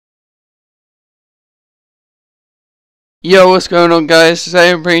Yo, what's going on, guys?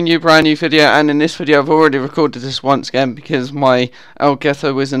 Today I'm bringing you a brand new video, and in this video I've already recorded this once again because my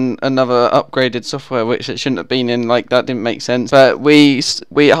Elgato was in another upgraded software which it shouldn't have been in. Like, that didn't make sense. But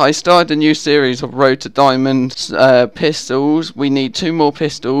I started a new series of Road to Diamond pistols. We need 2 more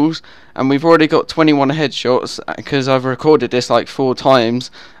pistols, and we've already got 21 headshots because I've recorded this like 4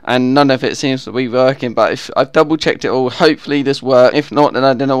 times and none of it seems to be working. But if I've double checked it all, hopefully this works. If not, then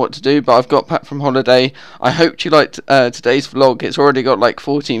I don't know what to do. But I've got back from holiday. I hope you liked today's vlog. It's already got like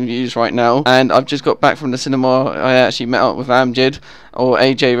 14 views right now, and I've just got back from the cinema. I actually met up with Amjad, or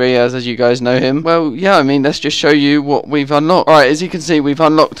AJ Riaz as you guys know him. Well, yeah, I mean, let's just show you what we've unlocked. Alright, as you can see, we've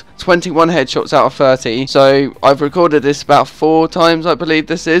unlocked 21 headshots out of 30. So I've recorded this about 4 times, I believe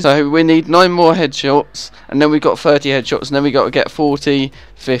this is. So we need 9 more headshots, and then we've got 30 headshots, and then we got to get 40,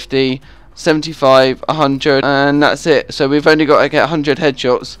 50, 75, 100, and that's it. So we've only got to get 100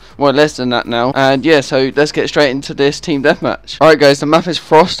 headshots, well, less than that now. And yeah, so let's get straight into this team deathmatch. Alright guys, the map is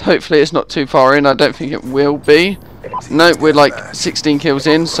Frost. Hopefully it's not too far in. I don't think it will be. No, we're like 16 kills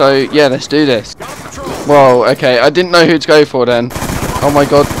in, so yeah, let's do this. Whoa, okay, I didn't know who to go for then. Oh my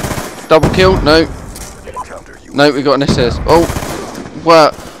god. Double kill? No. No, we got an assist. Oh,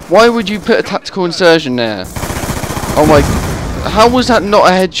 well, why would you put a tactical insertion there? Oh my, how was that not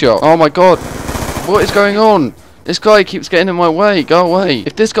a headshot? Oh my god, what is going on? This guy keeps getting in my way. Go away.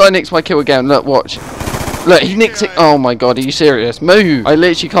 If this guy nicks my kill again, look, watch. Look, he nicks it. Oh my god, are you serious? Move. I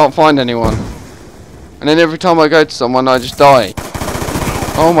literally can't find anyone. And then every time I go to someone, I just die.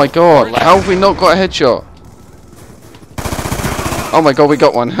 Oh my god, how have we not got a headshot? Oh my god, we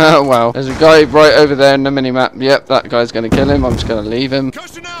got one. Oh wow. There's a guy right over there in the minimap. Yep, that guy's going to kill him. I'm just going to leave him.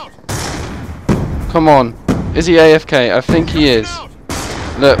 Come on. Is he AFK? I think he is.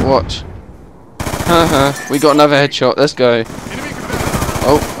 Look, watch. Haha, we got another headshot. Let's go.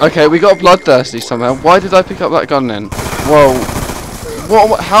 Oh, okay, we got bloodthirsty somehow. Why did I pick up that gun then? Whoa.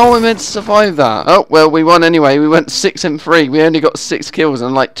 What, how am I meant to survive that? Oh, well, we won anyway. We went 6 and 3. We only got 6 kills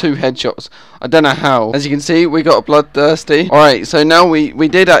and like 2 headshots. I don't know how. As you can see, we got a bloodthirsty. Alright, so now we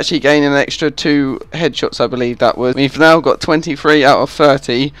did actually gain an extra 2 headshots, I believe that was. We've now got 23 out of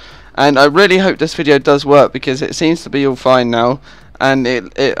 30. And I really hope this video does work because it seems to be all fine now. And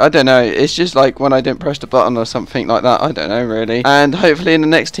I don't know, it's just like when I didn't press the button or something like that. I don't know really. And hopefully in the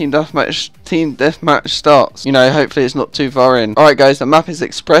next team deathmatch starts, you know, hopefully it's not too far in. Alright guys, the map is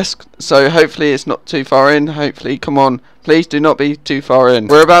Express, so hopefully it's not too far in. Hopefully, come on, please do not be too far in.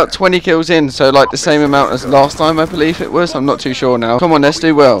 We're about 20 kills in, so like the same amount as last time, I believe it was. I'm not too sure now. Come on, let's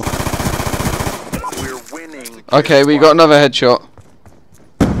do well. Okay, we got another headshot.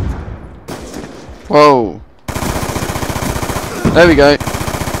 Whoa. There we go.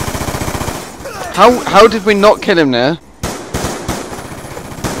 How did we not kill him there?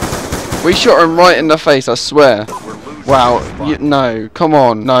 We shot him right in the face, I swear. Wow. No, come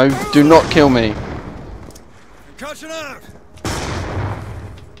on. No, do not kill me.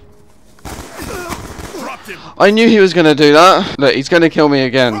 I knew he was going to do that. Look, he's going to kill me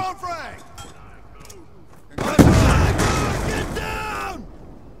again.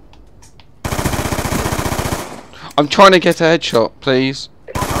 I'm trying to get a headshot, please.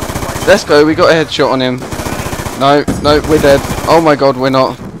 Let's go, we got a headshot on him. No, we're dead. Oh my god, we're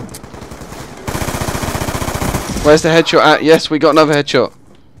not. Where's the headshot at? Yes, we got another headshot.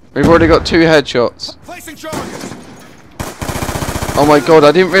 We've already got 2 headshots. Oh my god,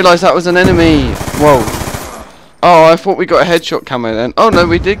 I didn't realise that was an enemy. Whoa. Oh, I thought we got a headshot camo then. Oh no,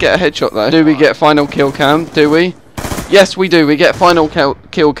 we did get a headshot though. Do we get final kill cam? Do we? Yes, we do. We get final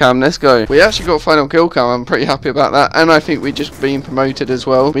kill cam. Let's go. We actually got final kill cam. I'm pretty happy about that. And I think we just been promoted as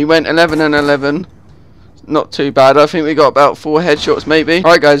well. We went 11 and 11. Not too bad. I think we got about 4 headshots maybe.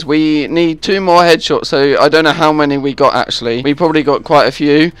 Alright guys, we need 2 more headshots. So I don't know how many we got actually. We probably got quite a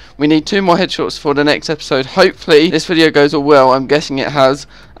few. We need 2 more headshots for the next episode. Hopefully this video goes all well. I'm guessing it has.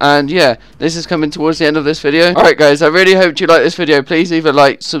 And yeah, this is coming towards the end of this video. Alright guys, I really hope you like this video. Please either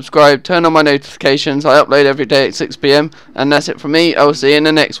like, subscribe, turn on my notifications. I upload every day at 6 PM. And that's it from me. I'll see you in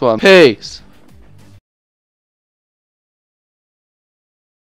the next one. Peace.